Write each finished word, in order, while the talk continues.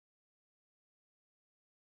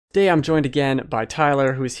Today I'm joined again by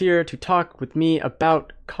Tyler, who is here to talk with me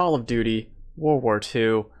about Call of Duty World War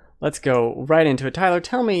II. Let's go right into it. Tyler,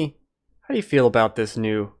 tell me, how do you feel about this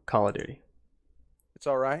new Call of Duty? It's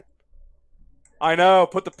all right. I know.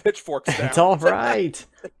 Put the pitchforks It's down. all right.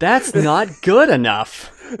 That's not good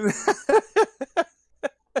enough.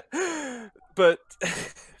 But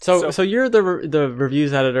So you're the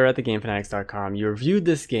reviews editor at thegamefanatics.com. You reviewed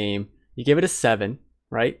this game. You gave it a 7,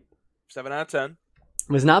 right? 7 out of 10.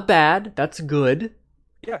 It was not bad. That's good.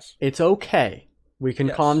 Yes. It's okay. We can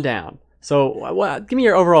Yes. calm down. So, give me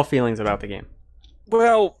your overall feelings about the game.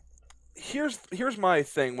 Well, here's my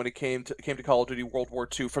thing when it came to Call of Duty World War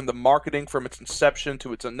II. From the marketing, from its inception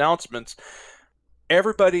to its announcements,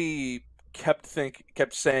 everybody kept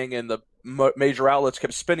saying, and the major outlets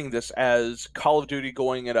kept spinning this as Call of Duty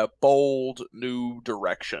going in a bold new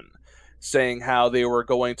direction, saying how they were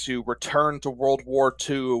going to return to World War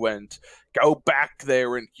II and go back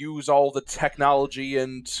there and use all the technology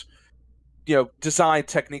and design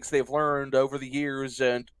techniques they've learned over the years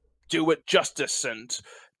and do it justice and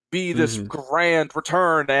be this Mhm. grand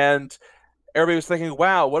return. And everybody was thinking,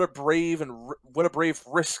 wow, what a brave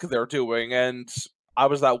risk they're doing. And I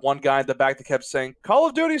was that one guy in the back that kept saying, Call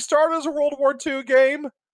of Duty started as a World War II game.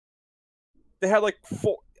 They had like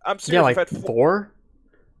four. I'm serious. Yeah, They've like had four. 4?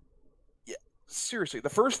 Seriously, the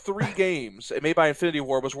first 3 games made by Infinity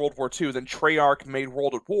War was World War II. Then Treyarch made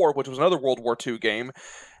World at War, which was another World War II game.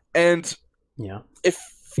 And Yeah.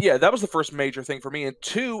 that was the first major thing for me. And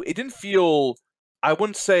two, it didn't feel, I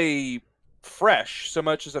wouldn't say fresh so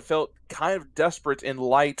much as it felt kind of desperate in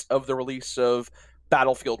light of the release of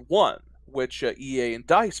Battlefield 1, which EA and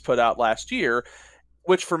DICE put out last year,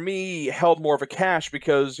 which for me held more of a cache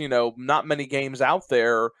because, not many games out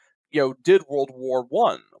there, did World War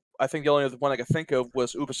 1. I think the only other one I could think of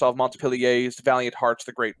was Ubisoft Montpellier's Valiant Hearts: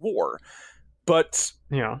 The Great War. But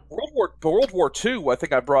Yeah. World War II, I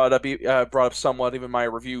think I brought up somewhat even my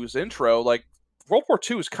review's intro. Like World War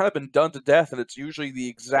II has kind of been done to death, and it's usually the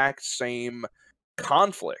exact same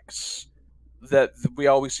conflicts that we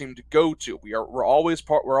always seem to go to. We're always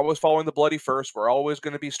following the bloody first. We're always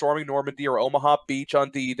going to be storming Normandy or Omaha Beach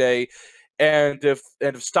on D-Day. And if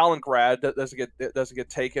Stalingrad doesn't get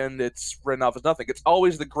taken, it's written off as nothing. It's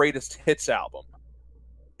always the greatest hits album.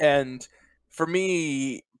 And for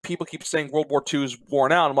me, people keep saying World War II is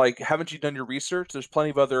worn out. I'm like, haven't you done your research? There's plenty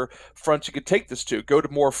of other fronts you could take this to. Go to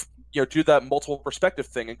more, do that multiple perspective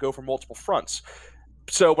thing and go for multiple fronts.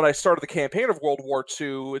 So when I started the campaign of World War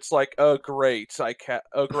II, it's like, oh great, I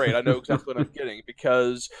know exactly what I'm getting,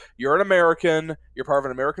 because you're an American, you're part of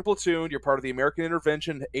an American platoon, you're part of the American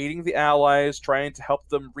intervention, aiding the Allies, trying to help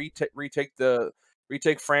them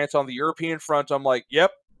retake France on the European front. I'm like,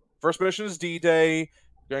 yep, first mission is D-Day. You're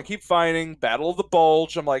gonna keep fighting, Battle of the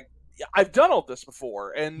Bulge. I'm like, yeah, I've done all this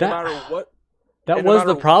before, and no That matter what, that and no was the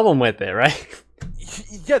matter problem with it, right?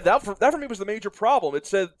 yeah, that for me was the major problem. It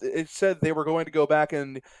said they were going to go back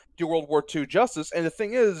and do World War II justice, and the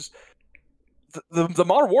thing is, the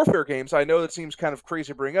Modern Warfare games, I know that seems kind of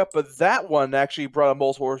crazy to bring up, but that one actually brought up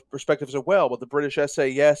multiple perspectives as well, with the British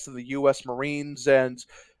SAS and the U.S. Marines and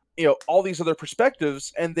all these other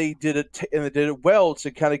perspectives, and they did it well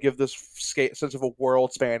to kind of give this sense of a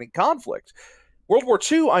world-spanning conflict. World War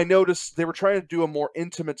II, I noticed they were trying to do a more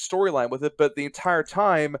intimate storyline with it, but the entire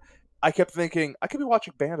time I kept thinking, I could be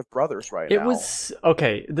watching Band of Brothers right It now. was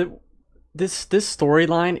okay. This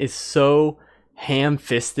storyline is so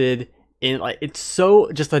ham-fisted in, like, it's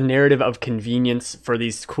so just a narrative of convenience for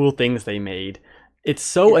these cool things they made. It's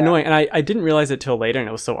so Yeah, annoying, and I didn't realize it till later, and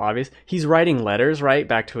it was so obvious. He's writing letters, right,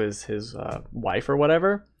 back to his wife or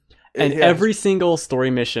whatever. And yeah, every single story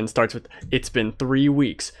mission starts with, it's been 3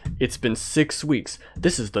 weeks, it's been 6 weeks,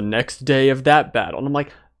 this is the next day of that battle. And I'm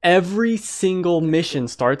like, every single mission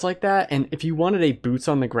starts like that. And if you wanted a boots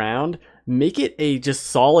on the ground, make it a just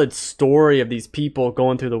solid story of these people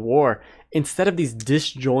going through the war, instead of these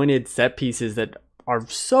disjointed set pieces that are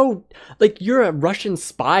so, like, you're a Russian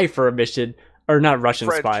spy for a mission, or not Russian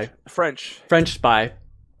spy, French. French spy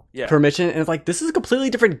Yeah, for a mission. And it's like, this is a completely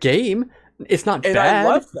different game. It's not and I bad.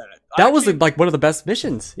 love that. That was like one of the best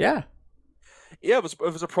missions. Yeah. Yeah, it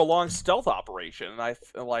was a prolonged stealth operation, and I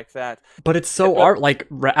like that. But it's so But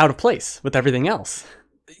out of place with everything else.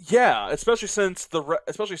 yeah, especially since the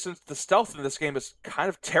stealth in this game is kind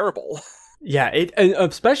of terrible. Yeah, and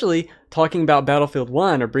especially talking about Battlefield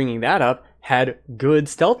 1, or bringing that up, had good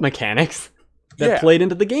stealth mechanics that Yeah, played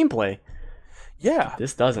into the gameplay. yeah.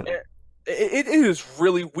 This doesn't. It is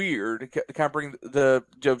really weird to kind of bring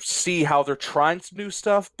to see how they're trying some new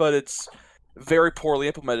stuff, but it's very poorly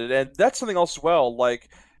implemented, and that's something else as well. Like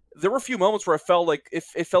there were a few moments where it felt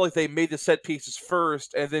like they made the set pieces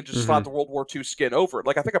first and then just slapped the World War II skin over it.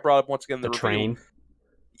 Like I think I brought up once again in the review. Train.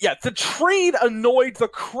 Yeah, the train annoyed the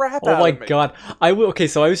crap Oh out my of me. god. Okay,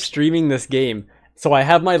 so I was streaming this game. So I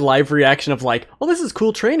have my live reaction of like, oh, this is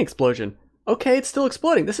cool train explosion. Okay, it's still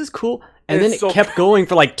exploding. This is cool. And then it kept going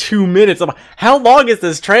for like 2 minutes. I'm like, how long is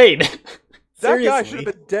this train? That guy should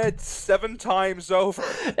have been dead 7 times over.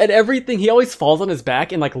 And everything, he always falls on his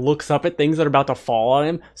back and like looks up at things that are about to fall on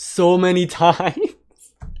him so many times.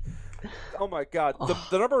 Oh my god,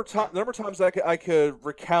 the number of times I could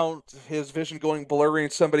recount his vision going blurry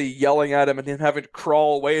and somebody yelling at him and him having to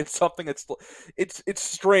crawl away at something. It's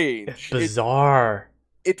strange. It's bizarre.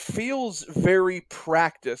 It feels very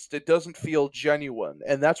practiced. It doesn't feel genuine,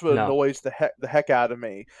 and that's what annoys the heck out of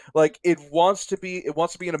me. Like it wants to be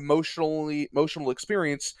an emotional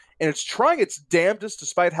experience, and it's trying its damnedest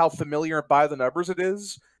despite how familiar and by the numbers it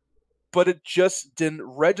is, but it just didn't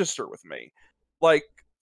register with me. Like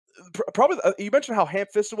probably you mentioned how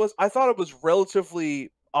ham-fisted it was. I thought it was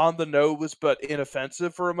relatively on the nose but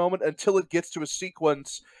inoffensive for a moment until it gets to a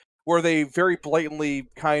sequence where they very blatantly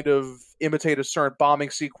kind of imitate a certain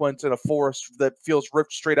bombing sequence in a forest that feels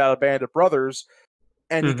ripped straight out of Band of Brothers,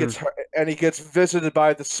 and he gets visited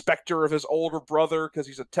by the specter of his older brother because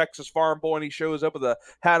he's a Texas farm boy, and he shows up with a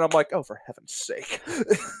hat. And I'm like, oh, for heaven's sake!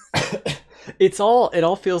 It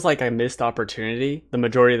all feels like a missed opportunity. The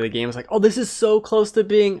majority of the game is like, oh, this is so close to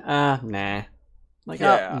being, nah, like,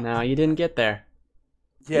 oh, no, you didn't get there.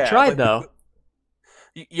 Yeah, you tried though.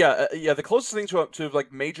 Yeah. The closest thing to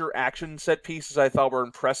like major action set pieces I thought were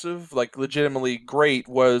impressive, like legitimately great,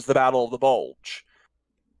 was the Battle of the Bulge.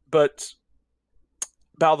 But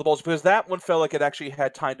Battle of the Bulge, because that one felt like it actually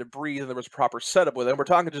had time to breathe and there was proper setup with it. And we're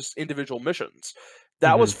talking just individual missions.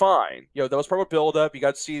 That was fine. That was proper build up. You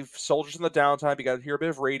got to see soldiers in the downtime. You got to hear a bit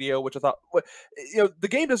of radio, which I thought, the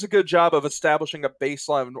game does a good job of establishing a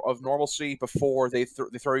baseline of normalcy before they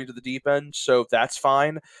throw you to the deep end. So that's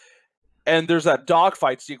fine. And there's that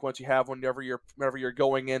dogfight sequence you have whenever you're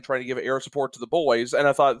going in trying to give air support to the boys, and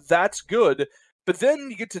I thought that's good. But then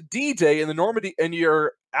you get to D-Day in the Normandy, and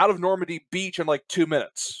you're out of Normandy Beach in like 2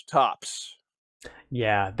 minutes tops.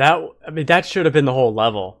 Yeah, that should have been the whole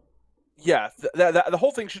level. Yeah, the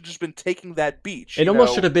whole thing should have just been taking that beach. It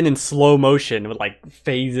almost should have been in slow motion with like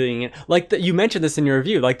phasing, like you mentioned this in your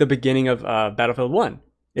review, like the beginning of Battlefield 1.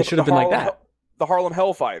 It should have been like that. The Harlem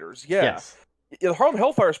Hellfighters, yeah. Yes. The Harlem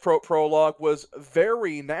Hellfighters prologue was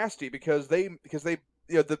very nasty because the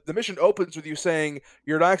mission opens with you saying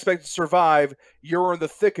you're not expected to survive, you're in the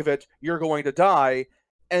thick of it, you're going to die,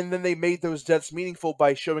 and then they made those deaths meaningful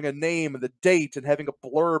by showing a name and the date and having a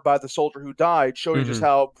blurb by the soldier who died, showing just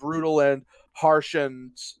how brutal and harsh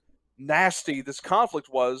and nasty this conflict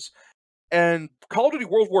was. And Call of Duty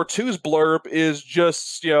World War II's blurb is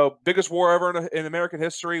just, biggest war ever in American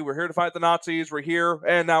history. We're here to fight the Nazis. We're here,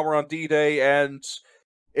 and now we're on D-Day, and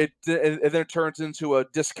then it turns into a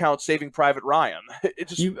discount Saving Private Ryan.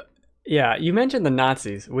 You mentioned the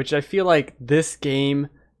Nazis, which I feel like this game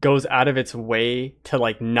goes out of its way to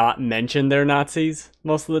like not mention they're Nazis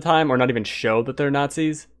most of the time, or not even show that they're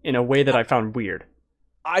Nazis in a way that I found weird.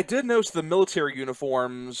 I did notice the military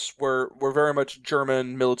uniforms were very much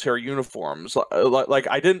German military uniforms. Like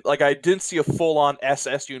I didn't see a full on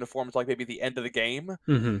SS uniforms like maybe the end of the game.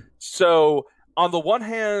 So on the one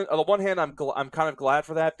hand, I'm kind of glad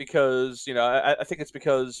for that because I think it's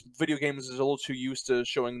because video games is a little too used to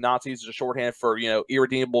showing Nazis as a shorthand for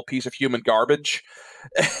irredeemable piece of human garbage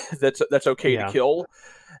that's okay to kill.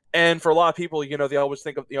 And for a lot of people, they always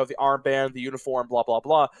think of the armband, the uniform, blah blah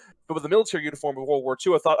blah. But with the military uniform of World War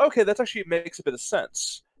II, I thought, okay, that actually makes a bit of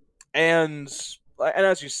sense. And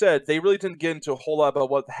as you said, they really didn't get into a whole lot about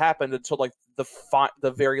what happened until like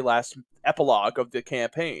the very last epilogue of the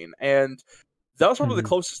campaign. And that was probably the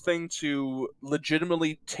closest thing to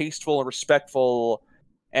legitimately tasteful and respectful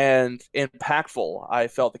and impactful I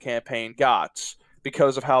felt the campaign got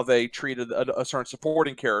because of how they treated a certain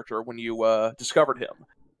supporting character when you discovered him.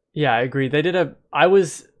 Yeah, I agree. They did I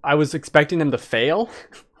was expecting them to fail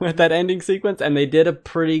with that ending sequence, and they did a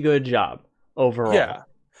pretty good job overall. Yeah.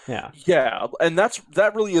 And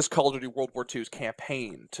that really is Call of Duty World War II's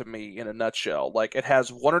campaign to me in a nutshell. Like it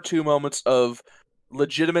has 1 or 2 moments of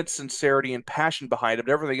legitimate sincerity and passion behind it,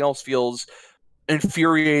 but everything else feels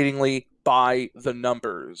infuriatingly by the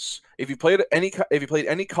numbers. If you played any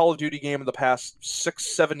Call of Duty game in the past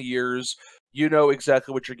 6-7 years, you know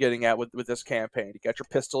exactly what you're getting at with this campaign. You got your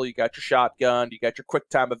pistol, you got your shotgun, you got your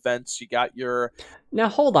QuickTime events, you got your... Now,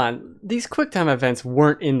 hold on. These QuickTime events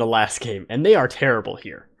weren't in the last game, and they are terrible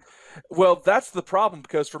here. Well, that's the problem,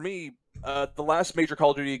 because for me, The last major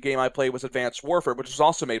Call of Duty game I played was Advanced Warfare, which was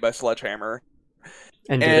also made by Sledgehammer,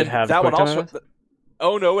 And did it and have that one quick time also. events?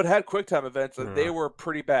 Oh no, it had QuickTime events, and they Hmm. were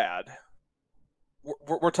pretty bad.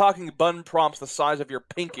 We're talking button prompts the size of your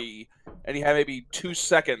pinky, and you have maybe 2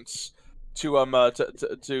 seconds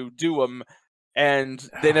to do them, and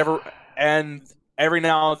they never and every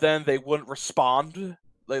now and then they wouldn't respond.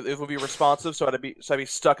 Like it would be responsive, so I'd be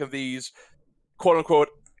stuck in these quote unquote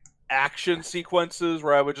action sequences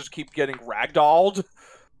where I would just keep getting ragdolled.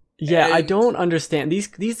 Yeah, I And don't understand. These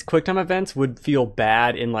QuickTime events would feel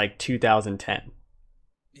bad in like 2010.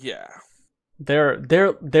 yeah,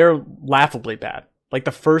 They're laughably bad. Like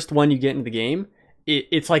the first one you get into the game,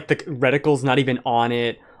 it's like the reticle's not even on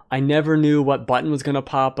it. I never knew what button was gonna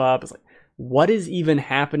pop up. It's like, what is even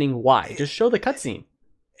happening? Why? Just show the cutscene.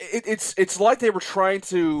 it's like they were trying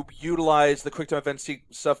to utilize the QuickTime event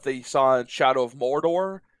stuff they saw in Shadow of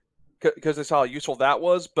Mordor because they saw how useful that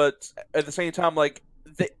was, but at the same time, like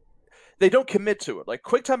they don't commit to it. Like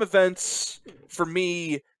QuickTime events, for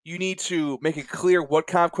me, you need to make it clear what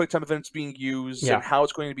kind of QuickTime events being used and Yeah, how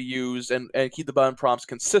it's going to be used, and keep the button prompts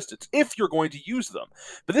consistent if you're going to use them.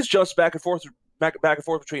 But this jumps back and forth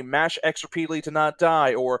between mash X repeatedly to not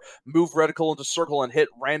die, or move reticle into circle and hit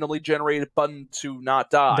randomly generated button to not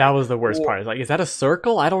that die, was the worst or part. It's like, is that a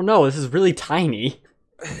circle? I don't know. This is really tiny.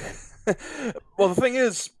 well, the thing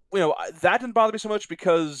is, that didn't bother me so much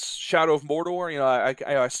because Shadow of Mordor,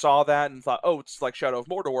 I saw that and thought, oh, it's like Shadow of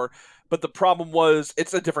Mordor. But the problem was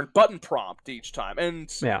it's a different button prompt each time,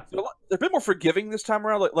 and Yeah, they're a bit more forgiving this time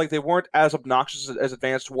around. Like they weren't as obnoxious as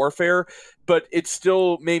Advanced Warfare, but it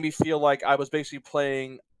still made me feel like I was basically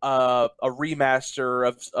playing a remaster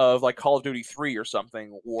of like Call of Duty 3 or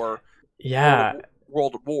something, or World yeah.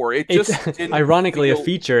 World at War. It It's just didn't ironically a feel.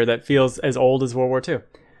 feature that feels as old as World War II.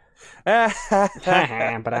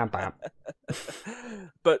 Ba-dum-bum.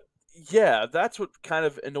 But yeah, that's what kind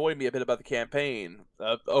of annoyed me a bit about the campaign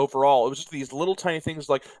overall. It was just these little tiny things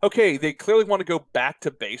like, okay, they clearly want to go back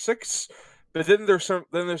to basics, but then there's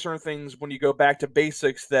certain things when you go back to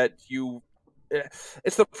basics that you.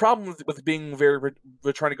 It's the problem with being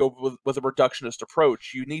with trying to go with a reductionist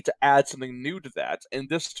approach. You need to add something new to that, and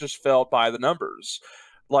this just fell by the numbers.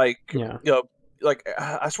 Like Yeah.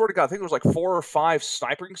 I swear to God, I think it was like 4 or 5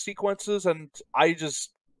 sniping sequences, and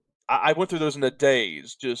I went through those in a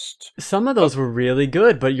daze. Just Some of uh, those were really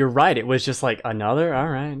good, but you're right. It was just like another. All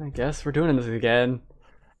right, I guess we're doing this again.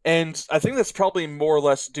 and I think that's probably more or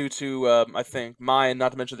less due to I think mine,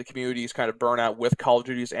 not to mention the community's kind of burnout with Call of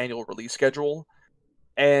Duty's annual release schedule,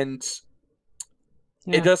 and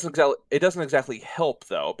Yeah. it doesn't exactly help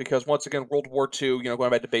though because once again World War II, going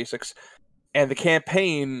back to basics, and the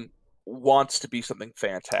campaign wants to be something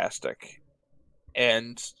fantastic,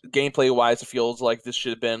 and gameplay wise, it feels like this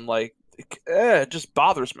should have been like it just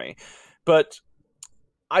bothers me, but.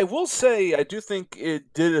 I will say, I do think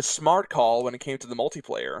it did a smart call when it came to the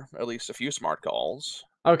multiplayer, at least a few smart calls.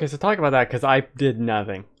 Okay, so talk about that because I did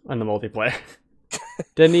nothing on the multiplayer.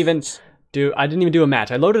 didn't even I didn't even do a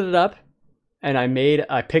match. I loaded it up and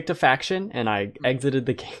I picked a faction and I exited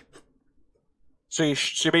the game. So you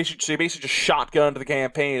basically just shotgunned the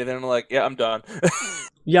campaign, and then like, yeah, I'm done.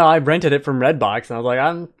 Yeah, I rented it from Redbox and I was like,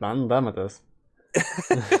 I'm done with this.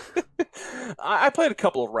 I played a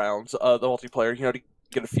couple of rounds of the multiplayer, to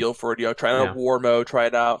get a feel for it. Try out Yeah. war mode, try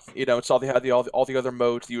it out. It's all the other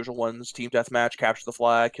modes, the usual ones: team deathmatch, capture the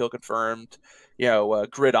flag, kill confirmed.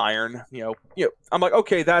 Gridiron. I'm like,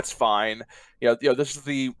 okay, that's fine. This is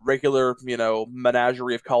the regular,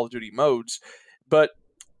 menagerie of Call of Duty modes, but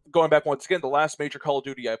going back once again, the last major Call of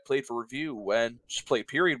Duty I played for review and just played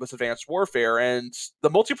period was Advanced Warfare, and the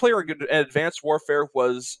multiplayer in Advanced Warfare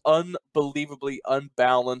was unbelievably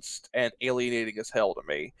unbalanced and alienating as hell to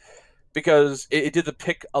me because it did the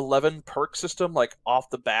pick 11 perk system like off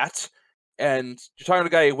the bat, and you're talking to a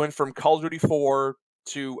guy who went from Call of Duty 4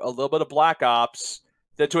 to a little bit of Black Ops,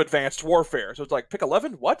 then to Advanced Warfare. So it's like pick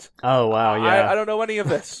 11, what? Oh wow, I yeah. don't know any of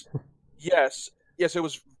this. Yes, it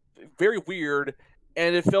was very weird,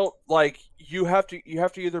 and it felt like you have to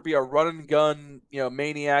either be a run and gun,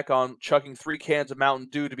 maniac on chucking 3 cans of Mountain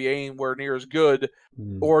Dew to be anywhere near as good,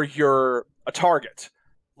 Mm. or you're a target.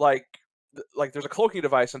 Like there's a cloaking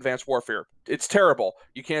device in Advanced Warfare. It's terrible.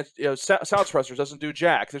 You can't sound suppressors doesn't do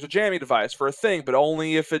jack. There's a jamming device for a thing, but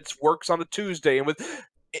only if it works on a Tuesday. And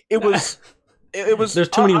it was There's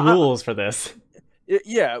too many rules for this.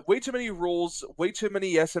 yeah, way too many rules, way too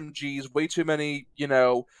many SMGs, way too many,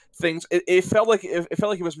 things. It felt like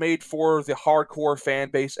it was made for the hardcore fan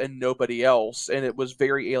base and nobody else, and it was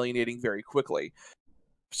very alienating very quickly.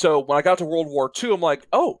 So when I got to World War II, I'm like,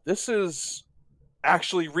 oh, this is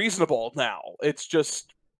actually reasonable now. It's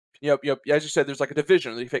just as you said, there's like a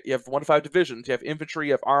division. You have 1 to 5 divisions. You have infantry,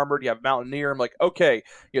 you have armored, you have mountaineer. I'm like, okay,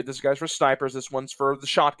 this guy's for snipers, this one's for the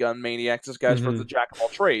shotgun maniacs, this guy's for the jack of all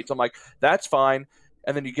trades. I'm like, that's fine.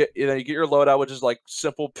 And then you get your loadout, which is like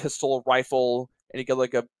simple pistol, rifle, and you get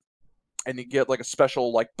like a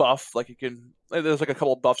special like buff. Like there's like a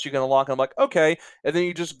couple of buffs you can unlock. And I'm like, okay, and then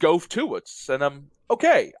you just go to it, and I'm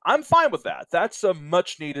okay. I'm fine with that. That's a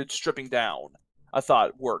much needed stripping down. I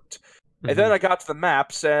thought worked. And then I got to the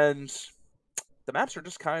maps, and the maps are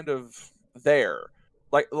just kind of there.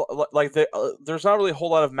 There's not really a whole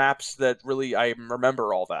lot of maps that really I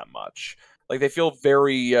remember all that much. Like they feel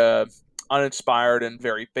very uninspired and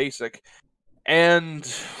very basic. And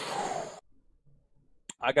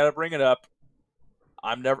I gotta bring it up.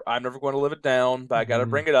 I'm never going to live it down, but I gotta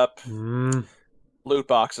bring it up. Loot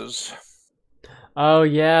boxes. Oh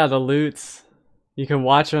yeah, the loots. You can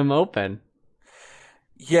watch them open.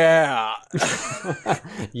 Yeah.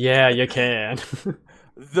 Yeah, you can.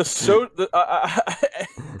 I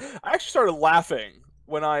actually started laughing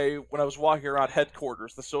when I was walking around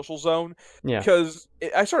headquarters, the social zone. Yeah. Because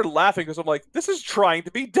I started laughing because I'm like, this is trying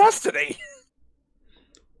to be Destiny.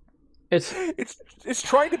 It's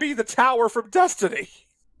trying to be the tower from Destiny.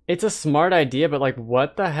 It's a smart idea, but like,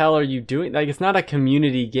 what the hell are you doing? Like, it's not a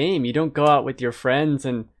community game. You don't go out with your friends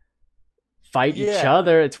and fight each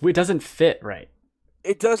other. It doesn't fit right.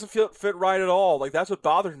 It doesn't fit right at all. Like, that's what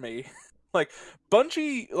bothered me. Like,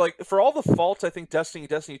 Bungie, like, for all the faults I think Destiny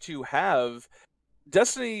 2 have,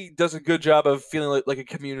 Destiny does a good job of feeling like a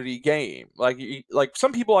community game. Like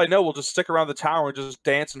some people I know will just stick around the tower and just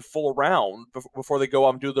dance and fool around before they go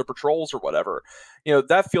out and do their patrols or whatever.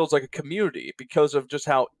 That feels like a community because of just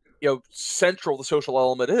how central the social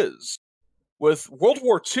element is. With World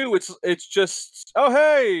War II, it's just, oh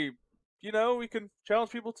hey, we can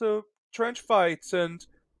challenge people to trench fights and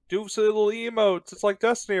do silly little emotes. It's like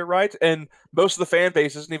Destiny, right? And most of the fan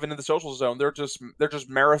base isn't even in the social zone. They're just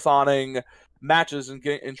marathoning matches and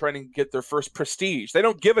trying to get their first prestige. They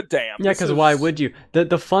don't give a damn. Yeah, because why would you?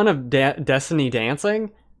 The fun of Destiny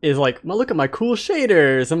dancing is like, well, look at my cool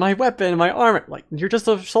shaders and my weapon and my armor. Like, you're just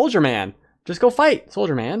a soldier man. Just go fight,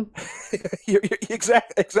 soldier man.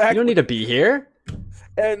 Exactly. You don't need to be here.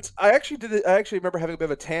 And I actually remember having a bit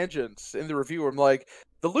of a tangent in the review where I'm like,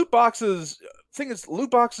 the loot boxes. Thing is,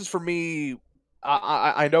 loot boxes for me,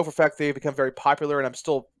 I know for a fact they've become very popular, and I'm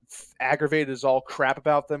still aggravated as all crap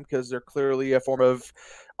about them because they're clearly a form of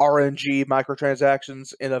RNG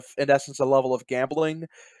microtransactions, in essence a level of gambling.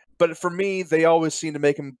 But for me, they always seem to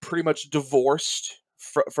make them pretty much divorced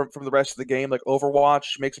from the rest of the game. Like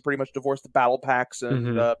Overwatch makes it pretty much divorced. The battle packs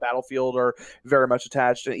and Battlefield are very much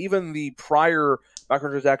attached, and even the prior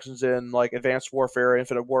microtransactions in like Advanced Warfare,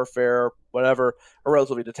 Infinite Warfare, whatever, are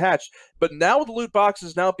relatively detached. But now with the loot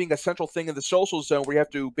boxes now being a central thing in the social zone where you have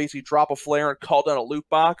to basically drop a flare and call down a loot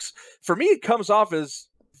box, for me it comes off as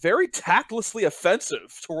very tactlessly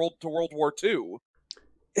offensive to World War II.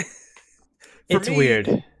 It's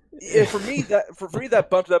weird. For me that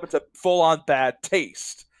bumped it up into full on bad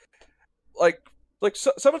taste. Like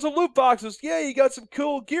someone's a loot boxes, yeah, you got some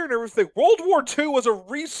cool gear and everything. World War II was a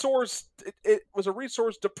resource. It was a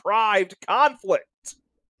resource deprived conflict.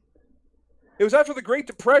 It was after the Great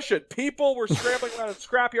Depression. People were scrambling around in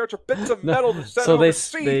scrapyards for bits of metal to send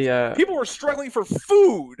overseas. People were struggling for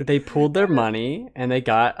food. They pooled their money and they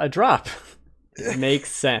got a drop. It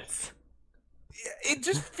makes sense. It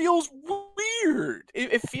just feels weird.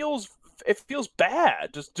 It feels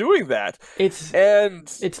bad just doing that.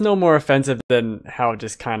 It's no more offensive than how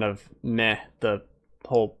just kind of meh the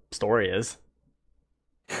whole story is.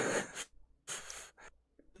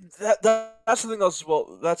 That's something else.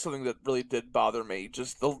 Well, that's something that really did bother me.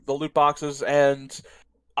 Just the loot boxes, and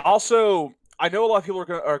also I know a lot of people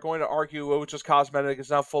are going to argue, oh, it's just cosmetic.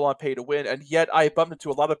 It's not full on pay to win, and yet I bumped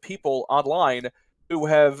into a lot of people online who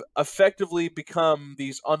have effectively become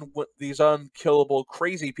these unkillable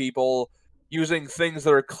crazy people using things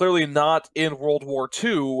that are clearly not in World War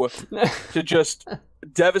II to just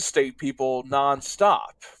devastate people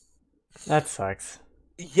nonstop. That sucks.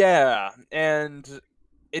 Yeah, and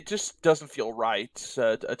it just doesn't feel right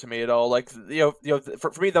to me at all. Like,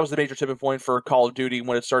 for me, that was the major tipping point for Call of Duty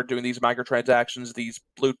when it started doing these microtransactions, these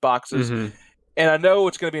loot boxes. And I know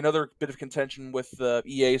it's going to be another bit of contention with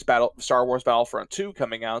EA's Star Wars Battlefront 2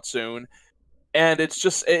 coming out soon. And it's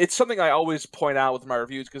something I always point out with my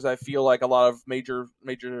reviews because I feel like a lot of major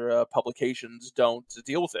publications don't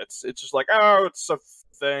deal with it. It's just like, oh, it's a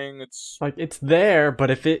thing. It's Like, it's there, but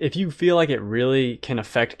if you feel like it really can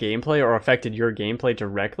affect gameplay or affected your gameplay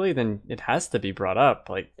directly, then it has to be brought up.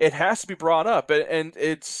 Like, it has to be brought up, and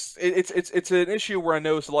it's an issue where I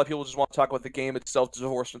notice a lot of people just want to talk about the game itself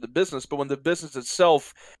divorced from the business, but when the business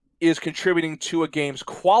itself is contributing to a game's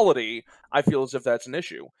quality, I feel as if that's an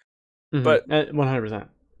issue. But 100%.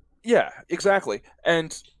 yeah, exactly.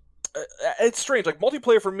 And it's strange. Like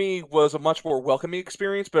multiplayer for me was a much more welcoming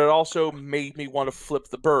experience, but it also made me want to flip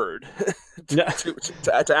the bird Yeah. to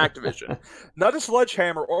Activision, not to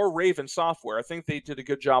Sledgehammer or Raven Software. I think they did a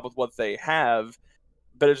good job with what they have,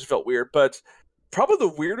 but it just felt weird. But probably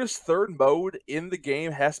the weirdest third mode in the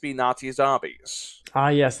game has to be Nazi zombies. Ah,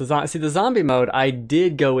 yes. The zombie mode I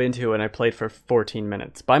did go into and I played for 14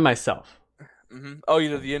 minutes by myself. Oh, you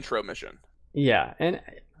did the intro mission. Yeah, and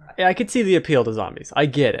I could see the appeal to zombies. I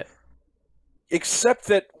get it. Except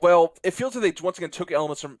that, well, it feels like they once again took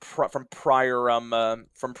elements from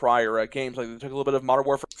prior games. Like they took a little bit of Modern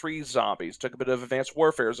Warfare 3 zombies, took a bit of Advanced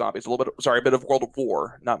Warfare zombies, a bit of World of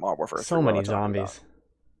War, not Modern Warfare 3. So many zombies.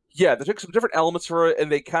 Yeah, they took some different elements for it,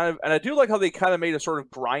 and I do like how they kind of made a sort of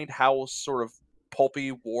grindhouse, sort of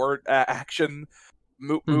pulpy war action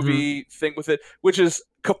movie thing with it, which is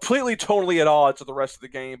completely tonally at odds with the rest of the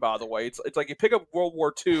game. By the way, it's like you pick up World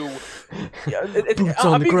War II. Yeah, Boots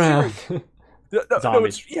on the ground. No,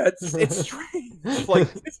 it's strange.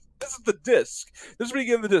 Like this is the disc. This is what you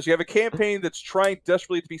get in the disc. You have a campaign that's trying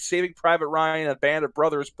desperately to be Saving Private Ryan and a band of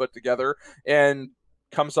brothers put together, and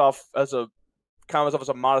comes off as a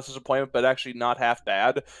modest disappointment, but actually not half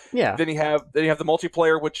bad. Yeah. Then you have the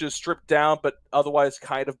multiplayer, which is stripped down, but otherwise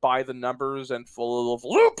kind of by the numbers and full of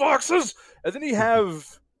loot boxes. And then you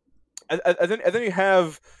have, and then you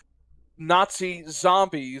have Nazi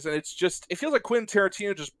zombies, and it feels like Quentin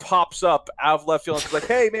Tarantino just pops up out of left field and is like,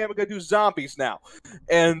 "Hey man, we're gonna do zombies now."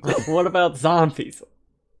 And what about zombies?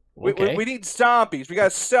 Okay. We need zombies. We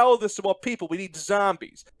gotta sell this to more people. We need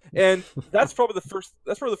zombies, and that's probably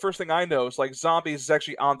the first thing I know is like zombies is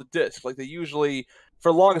actually on the disc. Like they usually,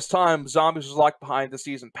 for the longest time, zombies was locked behind the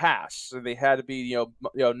season pass, and they had to be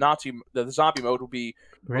the zombie mode would be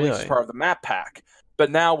released as part of the map pack. But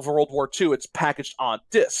now for World War II, it's packaged on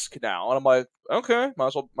disc now, and I'm like, okay, might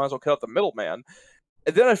as well cut out the middleman.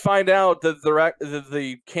 And then I find out that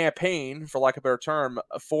the campaign, for lack of a better term,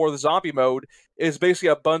 for the zombie mode is basically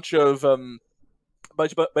a bunch of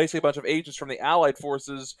agents from the Allied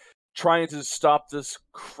forces trying to stop this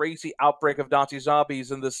crazy outbreak of Nazi zombies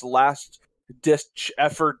in this last ditch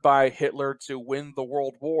effort by Hitler to win the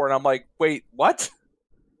World War. And I'm like, wait, what?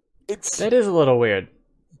 That is a little weird.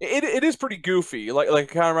 It is pretty goofy. Like it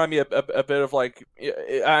kind of reminded me a bit of like,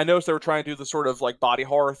 I noticed they were trying to do the sort of like body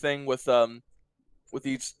horror thing with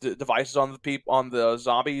these devices on the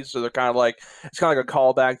zombies, so they're kind of like it's kind of like a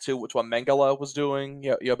callback to what Mengele was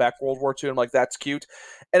doing, back World War II. I'm like, that's cute,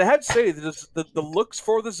 and I had to say that the looks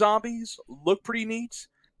for the zombies look pretty neat.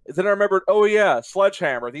 Then I remembered, oh yeah,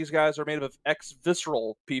 Sledgehammer. These guys are made of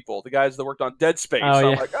ex-visceral people, the guys that worked on Dead Space. Oh, so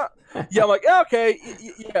yeah. I'm like, I'm like, yeah, okay,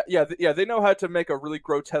 yeah. They know how to make a really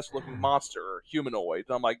grotesque-looking monster or humanoid.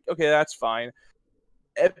 And I'm like, okay, that's fine.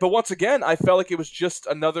 But once again, I felt like it was just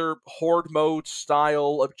another horde mode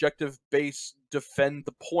style, objective-based, defend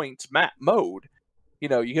the point map mode. You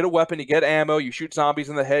get a weapon, you get ammo, you shoot zombies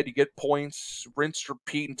in the head, you get points, rinse,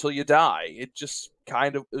 repeat until you die. It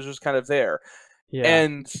was just kind of there. Yeah.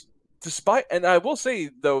 And I will say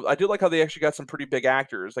though, I do like how they actually got some pretty big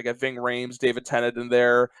actors. They got Ving Rhames, David Tennant in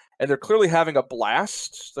there, and they're clearly having a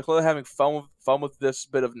blast. They're clearly having fun with this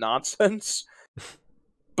bit of nonsense.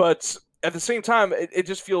 But at the same time, it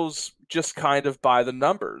just feels just kind of by the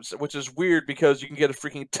numbers, which is weird because you can get a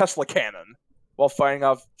freaking Tesla cannon while fighting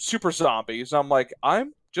off super zombies. And I'm like,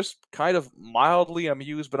 I'm just kind of mildly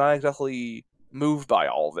amused, but not exactly moved by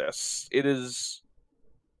all this. It is.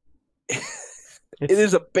 It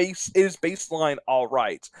is baseline all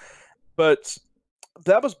right, but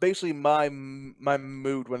that was basically my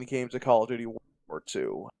mood when it came to Call of Duty World War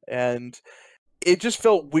II, and it just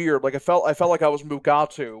felt weird. Like I felt like I was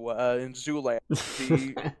Mugatu in Zoolander.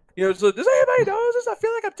 So does anybody know this? I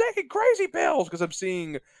feel like I'm taking crazy pills because I'm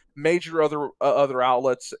seeing major other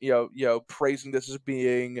outlets, praising this as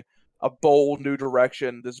being a bold new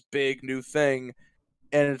direction, this big new thing.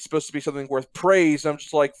 And it's supposed to be something worth praise. I'm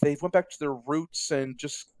just like, they went back to their roots and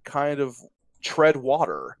just kind of tread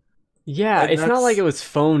water. Yeah, it's not like it was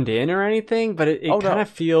phoned in or anything, but it kind of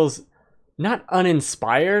feels not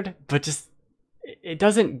uninspired, but just it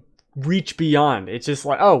doesn't reach beyond. It's just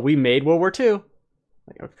like, oh, we made World War II.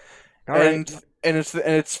 Like, okay. All right. And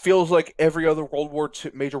it feels like every other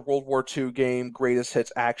major World War II game, greatest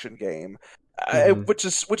hits action game. Hmm. which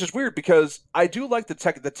is weird because I do like the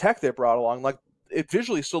tech they brought along. Like it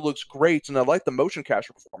visually still looks great, and I like the motion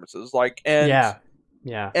capture performances. Like Yeah,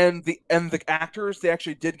 yeah, and the actors they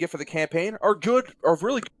actually did get for the campaign are good, are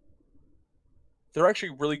really they're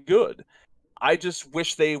actually really good. I just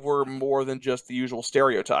wish they were more than just the usual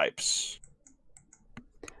stereotypes.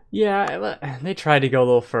 yeah. They tried to go a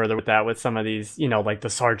little further with that with some of these, like the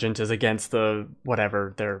sergeant is against the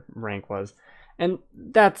whatever their rank was, and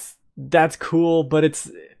that's cool, but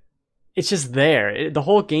it's just there. The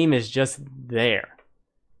whole game is just there.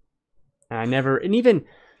 And and even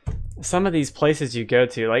some of these places you go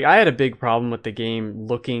to, like I had a big problem with the game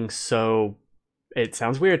looking so, it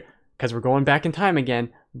sounds weird because we're going back in time again,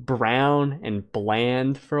 brown and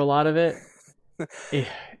bland for a lot of it. it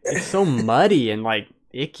it's so muddy and like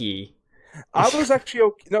icky. I was actually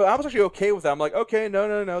okay with that. I'm like, okay,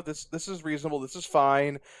 no, this is reasonable, this is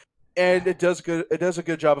fine, and it does a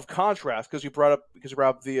good job of contrast because you brought up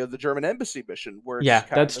the German embassy mission where it's Yeah,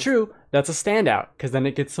 kind that's of true. That's a standout because then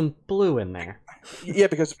it gets some blue in there.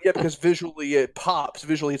 because visually it pops,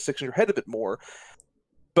 visually it sticks in your head a bit more,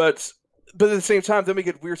 but at the same time, then we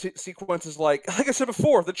get weird sequences like I said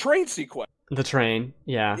before, the train sequence. The train,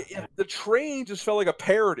 yeah. The train just felt like a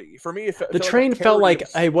parody for me. The felt like train a felt parody like, of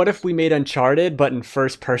hey, what if we made Uncharted but in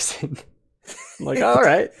first person? I'm like, all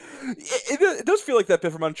right, it does feel like that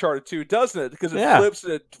bit from Uncharted 2, doesn't it? Because it yeah. flips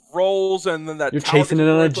and it rolls, and then that You're tower chasing gets it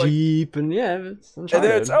on a destroyed, like, jeep, and yeah, it's and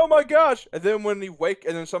then it's Uncharted. oh my gosh, and then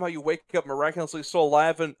and then somehow you wake up miraculously still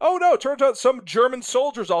alive, and oh no, it turns out some German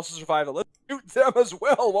soldiers also survived it. Let's shoot them as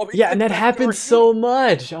well while we Yeah, get and that back to our happens so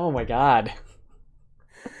much. Oh my god.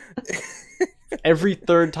 Every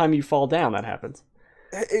third time you fall down, that happens.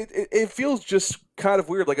 it feels just kind of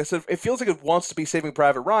weird. Like I said, it feels like it wants to be Saving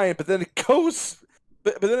Private Ryan, but then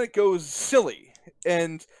but then it goes silly,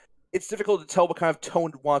 and it's difficult to tell what kind of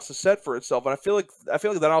tone it wants to set for itself. And I feel like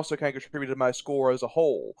that also kind of contributed to my score as a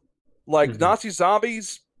whole. Like Hmm. Nazi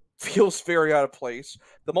zombies feels very out of place.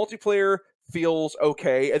 The multiplayer feels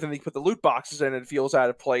okay, and then they put the loot boxes in, and it feels out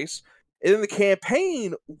of place. And then the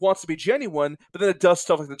campaign wants to be genuine, but then it does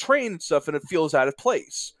stuff like the train and stuff, and it feels out of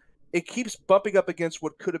place. It keeps bumping up against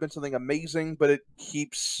what could have been something amazing, but it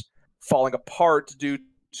keeps falling apart due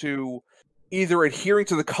to either adhering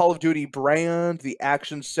to the Call of Duty brand, the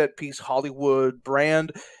action set piece Hollywood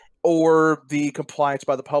brand, or the compliance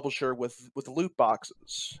by the publisher with the loot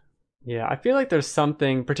boxes. Yeah, I feel like there's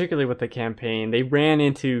something, particularly with the campaign, they ran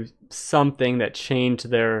into something that changed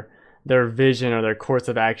their vision or their course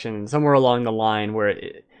of action somewhere along the line where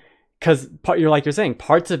because you're saying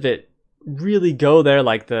parts of it really go there,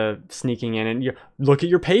 like the sneaking in and you look at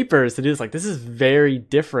your papers. It is like this is very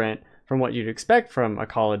different from what you'd expect from a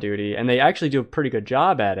Call of Duty, and they actually do a pretty good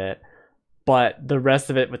job at it. But the rest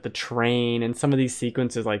of it with the train and some of these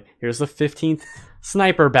sequences, like here's the 15th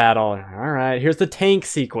sniper battle, all right, here's the tank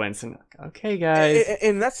sequence, and okay, guys.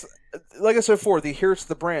 And that's like I said before. Here's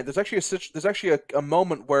the brand. There's actually a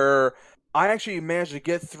moment where I actually managed to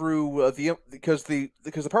get through because the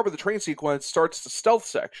part where the train sequence starts the stealth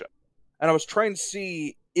section, and I was trying to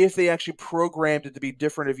see if they actually programmed it to be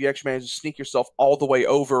different if you actually managed to sneak yourself all the way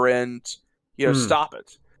over and Mm. stop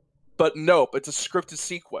it. But nope, it's a scripted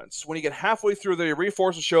sequence. When you get halfway through, the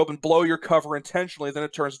reinforcements show up and blow your cover intentionally, then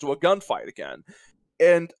it turns into a gunfight again.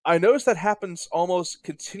 And I noticed that happens almost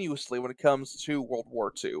continuously when it comes to World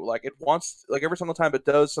War II. Like every single time it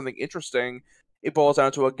does something interesting, it boils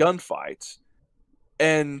down to a gunfight.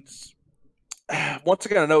 And once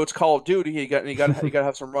again, I know it's Call of Duty. You got to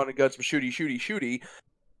have some running guns, some shooty.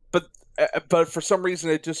 But for some reason,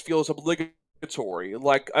 it just feels obligatory.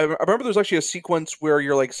 Like I remember, there's actually a sequence where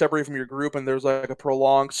you're like separated from your group, and there's like a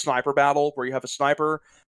prolonged sniper battle where you have a sniper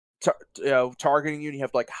targeting you, and you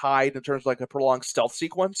have to like hide in terms of like a prolonged stealth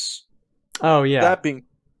sequence. Oh yeah. That being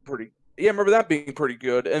pretty, yeah, I remember that being pretty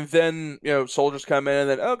good. And then soldiers come in, and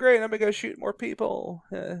then oh great, I'm gonna go shoot more people.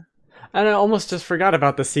 And I almost just forgot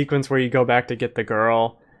about the sequence where you go back to get the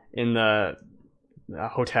girl in the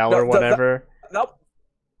hotel or No, whatever. that,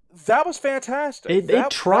 that was fantastic. It That I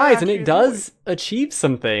tries and actually it enjoyed. does achieve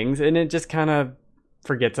some things, and it just kind of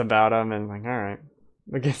forgets about them and like, all right,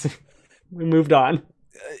 I guess we moved on.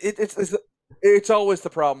 It's always the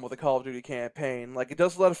problem with the Call of Duty campaign. Like it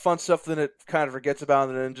does a lot of fun stuff, then it kind of forgets about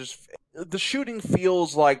it, and then just the shooting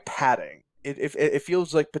feels like padding. It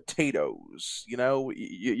feels like potatoes.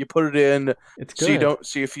 You put it in It's so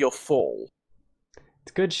good. you feel full.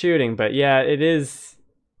 It's good shooting, but yeah, it is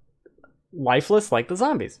lifeless like the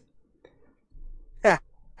zombies.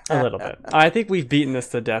 A little bit. I think we've beaten this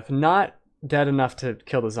to death. Not dead enough to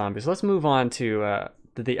kill the zombies. Let's move on to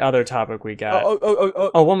the other topic we got.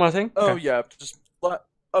 Oh, Oh, one more thing. oh Okay. yeah. Just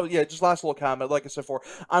Oh yeah, just last little comment. Like I said before,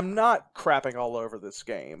 I'm not crapping all over this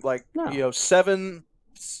game. Like, No. you know, seven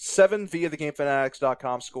via the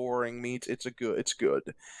GameFanatics.com scoring means it's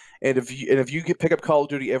good. And if you pick up Call of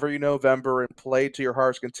Duty every November and play to your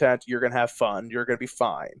heart's content, you're gonna have fun. You're gonna be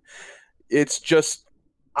fine. It's just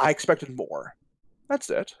I expected more. That's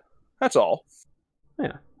it. That's all.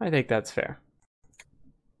 Yeah, I think that's fair.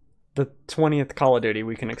 The 20th Call of Duty,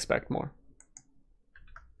 we can expect more.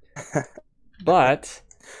 But